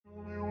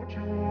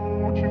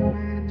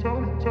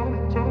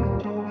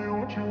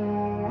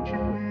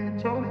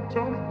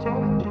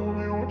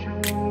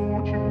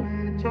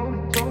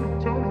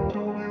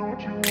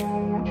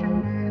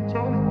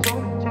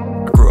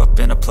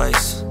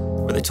place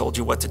where they told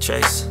you what to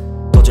chase,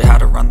 told you how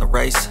to run the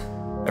race.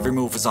 Every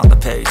move was on the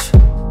page,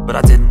 but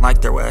I didn't like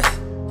their way.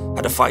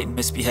 Had to fight and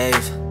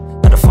misbehave,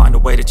 had to find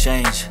a way to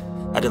change,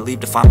 had to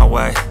leave to find my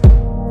way.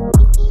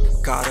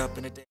 Caught up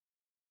in a day.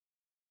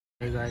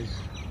 Hey guys,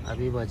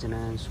 अभी बजना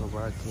है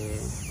सुबह के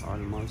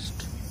almost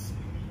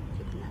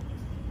कितने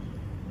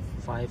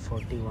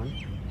 5:41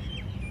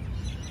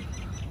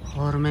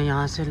 और मैं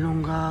यहाँ से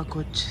लूँगा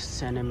कुछ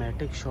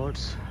सिनेमैटिक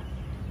शॉट्स,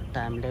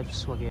 टाइम लैप्स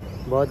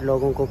वगैरह। बहुत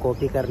लोगों को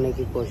कॉपी करने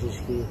की कोशिश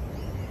की,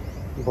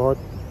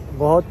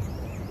 बहुत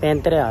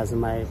पैंतरे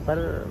आजमाए, पर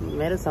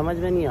मेरे समझ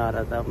में नहीं आ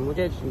रहा था,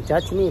 मुझे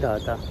जच नहीं रहा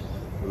था।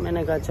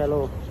 मैंने कहा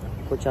चलो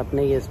कुछ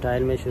अपने ही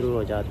स्टाइल में शुरू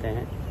हो जाते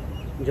हैं,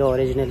 जो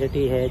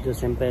ओरिजिनलिटी है, जो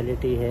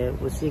सिंपलिटी है,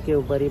 उसी के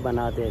ऊपर ही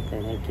बना देते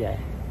हैं। क्या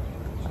है,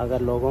 अगर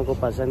लोगों को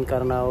पसंद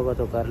करना होगा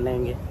तो कर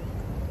लेंगे।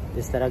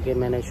 जिस तरह के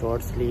मैंने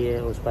शॉर्ट्स लिए,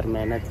 उस पर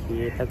मेहनत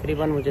की,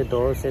 तकरीबन मुझे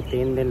 2 से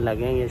 3 दिन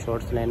लगेंगे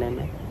शॉर्ट्स लेने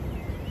में।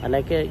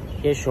 हालांकि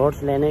ये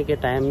शॉर्ट्स लेने के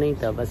टाइम नहीं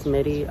था, बस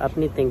मेरी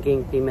अपनी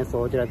थिंकिंग थी। मैं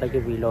सोच रहा था कि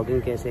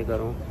व्लॉगिंग कैसे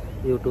करूं।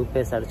 यूट्यूब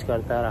पे सर्च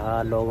करता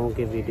रहा, लोगों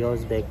की वीडियोस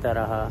देखता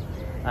रहा,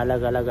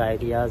 अलग अलग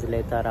आइडियाज़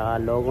लेता रहा,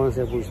 लोगों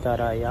से पूछता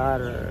रहा यार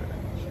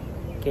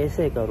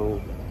कैसे करूं,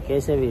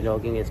 कैसे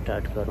व्लॉगिंग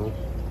स्टार्ट करूं।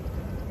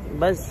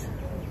 बस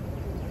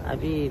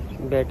अभी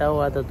बैठा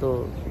हुआ था तो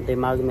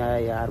दिमाग में आया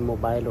यार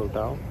मोबाइल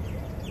उठाओ,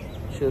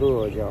 शुरू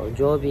हो जाओ।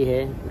 जो भी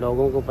है,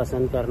 लोगों को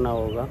पसंद करना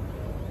होगा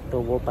तो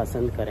वो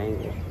पसंद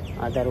करेंगे,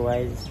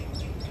 अदरवाइज़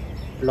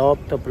फ्लॉप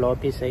तो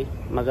फ्लॉप ही सही।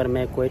 मगर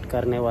मैं क्विट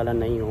करने वाला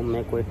नहीं हूँ,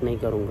 मैं क्विट नहीं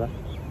करूँगा,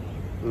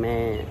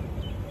 मैं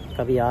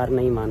कभी हार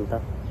नहीं मानता,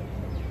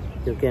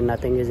 क्योंकि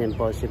नथिंग इज़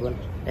इम्पॉसिबल।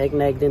 एक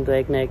ना एक दिन तो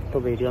एक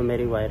वीडियो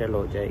मेरी वायरल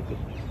हो जाएगी,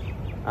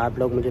 आप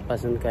लोग मुझे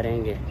पसंद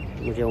करेंगे,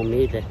 मुझे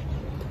उम्मीद है।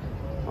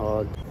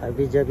 और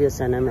अभी जब ये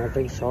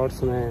सिनेमैटिक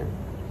शॉट्स में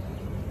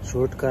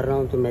शूट कर रहा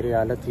हूँ तो मेरी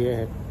हालत ये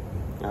है,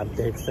 आप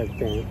देख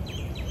सकते हैं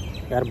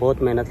यार,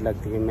 बहुत मेहनत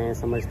लगती है। मैं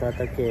समझता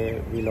था कि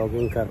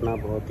व्लॉगिंग करना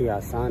बहुत ही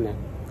आसान है,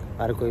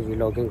 हर कोई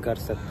व्लॉगिंग कर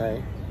सकता है,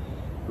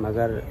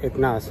 मगर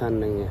इतना आसान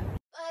नहीं है।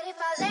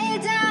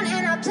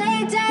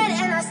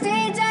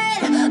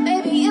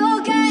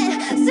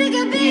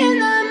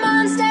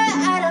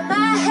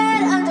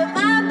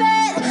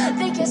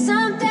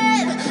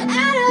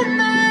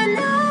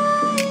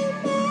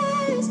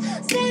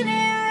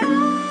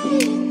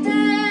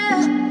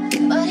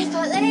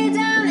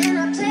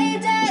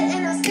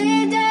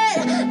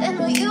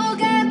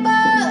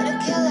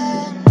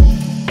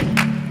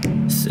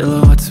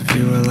 Silhouettes of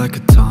you are like a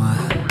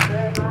taunt,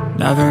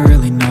 never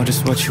really know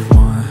just what you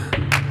want.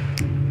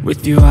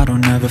 With you I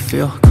don't ever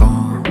feel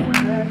calm,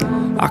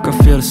 I can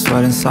feel the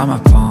sweat inside my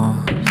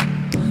palms.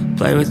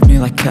 Play with me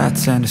like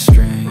cats and a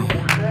string,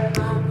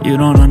 you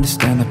don't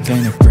understand the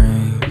pain it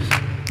brings.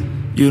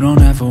 You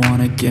don't ever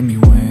wanna give me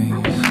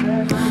wings,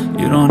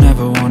 you don't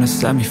ever wanna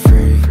set me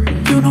free.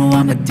 You know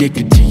I'm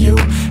addicted to you,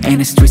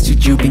 and it's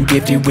twisted, you've been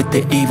gifted with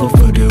the evil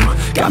voodoo.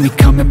 Got me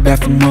coming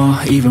back for more,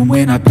 even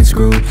when I've been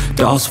screwed.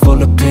 Dolls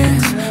full of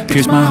pins,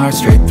 pierce my heart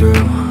straight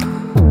through.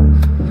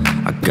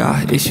 I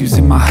got issues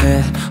in my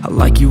head, I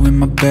like you in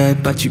my bed,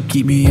 but you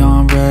keep me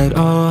on red.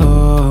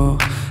 Oh,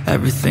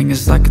 everything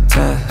is like a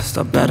test,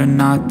 I better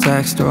not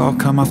text or I'll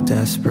come off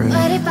desperate.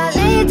 But if I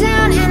lay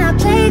down and I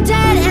play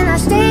dead and I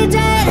stay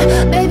dead,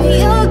 baby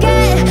you'll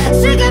get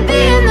sick of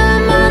being the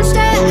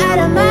monster out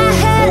of my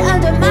head,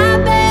 under my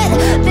bed,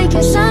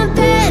 thinking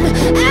something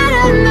out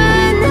of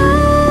my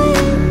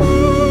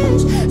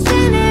nightmares,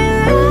 standing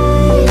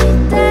right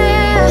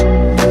there.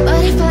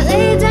 But if I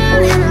lay down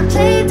and I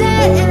play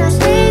dead and I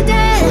stay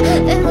dead,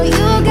 then will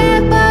you get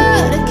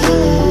bored of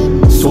killing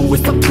me? So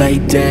if I play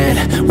dead,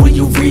 will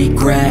you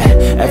regret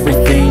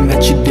everything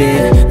that you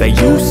did, that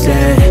you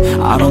said?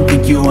 I don't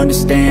think you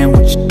understand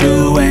what you're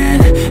doing,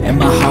 and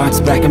my heart's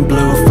black and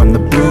blue from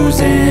the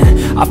bruising.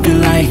 I feel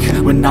like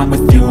when I'm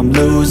with you I'm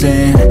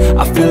losing,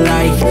 I feel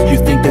like you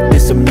think that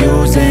this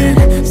amusing,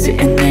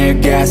 sitting there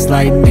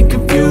gaslighting and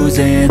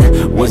confusing.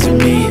 Was it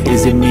me,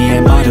 is it me,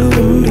 am I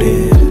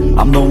deluded?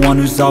 I'm the one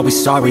who's always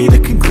sorry, the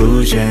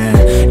conclusion,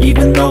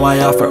 even though I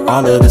offer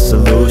all of the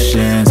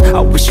solutions.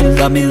 I wish you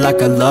loved me like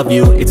I love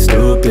you, it's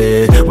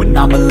stupid. When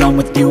I'm alone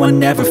with you I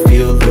never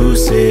feel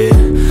lucid.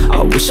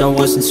 I wish I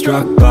wasn't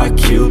struck by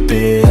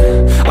Cupid,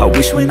 I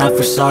wish when I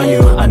first saw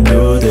you I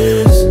knew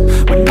this.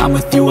 When I'm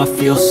with you I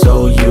feel so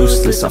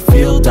useless, I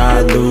feel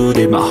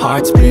diluted, my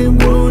heart's been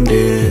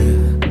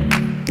wounded.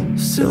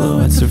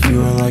 Silhouettes of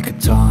you are like a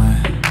taunt,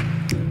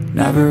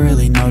 never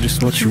really know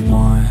just what you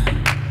want.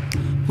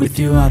 With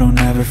you I don't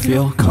ever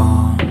feel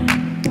calm,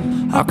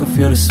 I can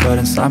feel the sweat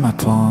inside my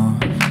palms.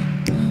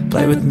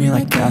 Play with me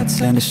like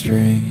cats and a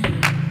string,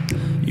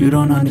 you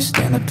don't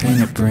understand the pain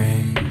it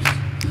brings.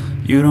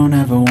 You don't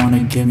ever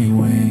wanna give me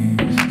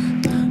wings,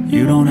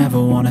 you don't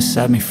ever wanna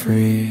set me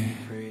free.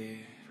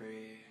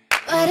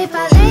 But if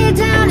I lay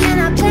down and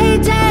I play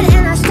dead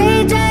and I stay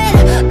dead,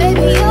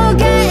 baby you'll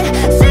get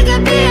sick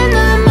of being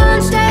the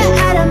monster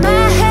out of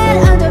my head,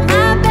 under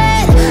my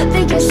bed,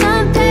 thinking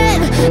something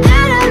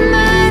out of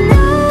my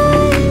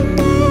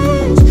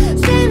nightmares,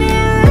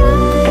 standing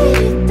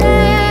right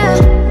there.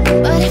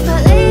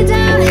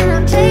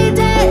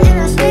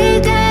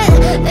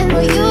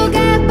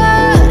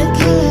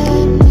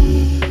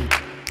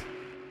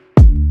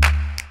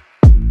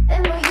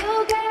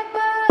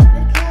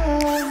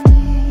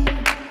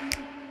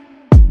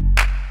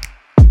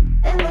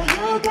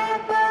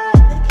 get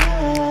bored of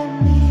killing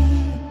me?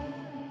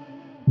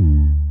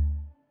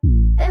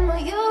 And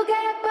will you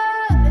get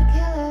bored of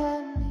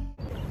killing me?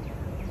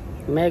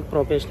 मैं एक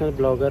professional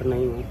blogger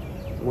नहीं हूँ,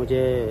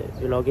 मुझे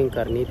vlogging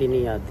करनी भी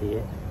नहीं आती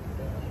है।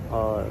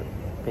 और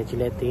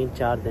पिछले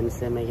 3-4 दिन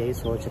से मैं यही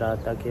सोच रहा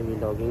था कि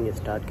व्लॉगिंग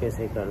स्टार्ट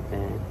कैसे करते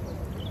हैं।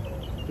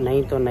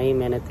 नहीं तो नहीं,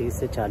 मैंने 30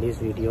 से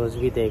 40 वीडियोस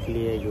भी देख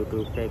लिए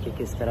यूट्यूब पे कि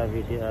किस तरह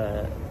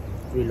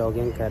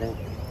व्लॉगिंग करें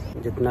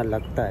जितना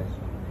लगता है,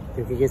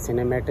 क्योंकि ये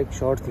सिनेमैटिक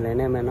शॉट्स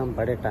लेने में ना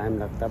बड़ा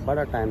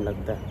टाइम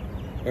लगता है।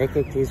 एक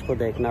एक चीज़ को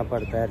देखना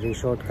पड़ता है,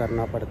 रीशॉट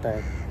करना पड़ता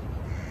है,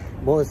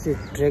 बहुत सी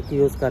ट्रिक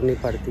यूज़ करनी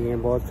पड़ती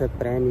हैं, बहुत से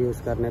फ्रेम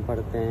यूज़ करने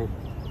पड़ते हैं,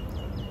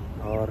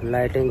 और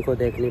लाइटिंग को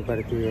देखनी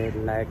पड़ती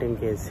है, लाइटिंग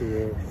कैसी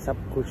है,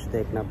 सब कुछ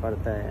देखना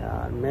पड़ता है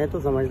यार। मैं तो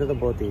समझता था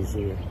बहुत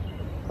इजी है,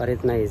 पर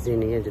इतना इजी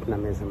नहीं है जितना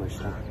मैं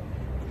समझता हूँ।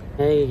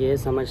 मैं ये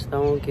समझता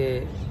हूँ कि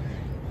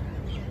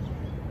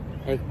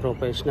एक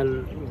प्रोफेशनल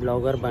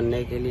ब्लॉगर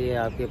बनने के लिए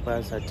आपके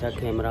पास अच्छा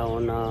कैमरा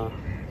होना,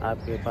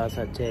 आपके पास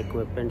अच्छे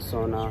इक्विपमेंट्स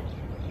होना,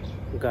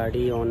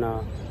 गाड़ी होना,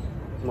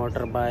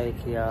 मोटर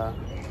बाइक या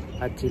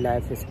अच्छी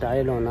लाइफ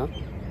स्टाइल होना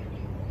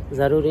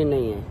ज़रूरी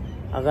नहीं है।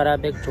 अगर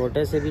आप एक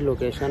छोटे से भी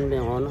लोकेशन में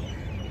हो ना,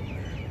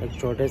 एक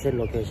छोटे से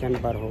लोकेशन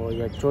पर हो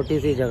या छोटी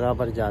सी जगह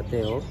पर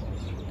जाते हो,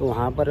 तो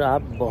वहाँ पर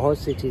आप बहुत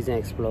सी चीज़ें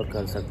एक्सप्लोर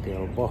कर सकते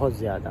हो, बहुत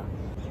ज़्यादा।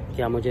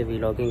 क्या मुझे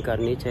व्लॉगिंग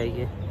करनी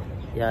चाहिए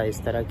या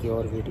इस तरह की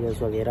और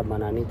वीडियोस वगैरह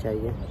बनानी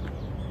चाहिए,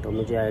 तो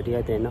मुझे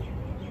आइडिया देना।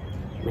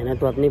 मैंने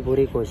तो अपनी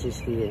पूरी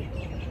कोशिश की है,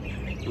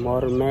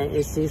 और मैं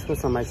इस चीज़ को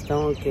समझता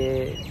हूँ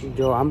कि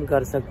जो हम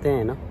कर सकते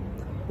हैं ना,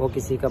 वो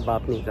किसी का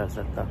बाप नहीं कर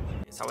सकता।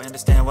 It's how I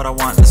understand what I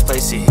want in this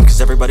place, see,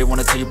 cause everybody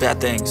wanna tell you bad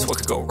things. What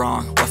could go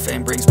wrong, what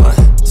fame brings, but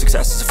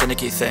success is a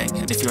finicky thing,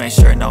 and if you ain't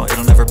sure, no,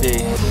 it'll never be.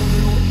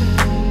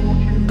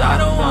 I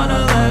don't wanna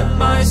let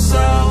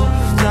myself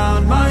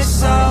down,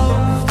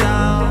 myself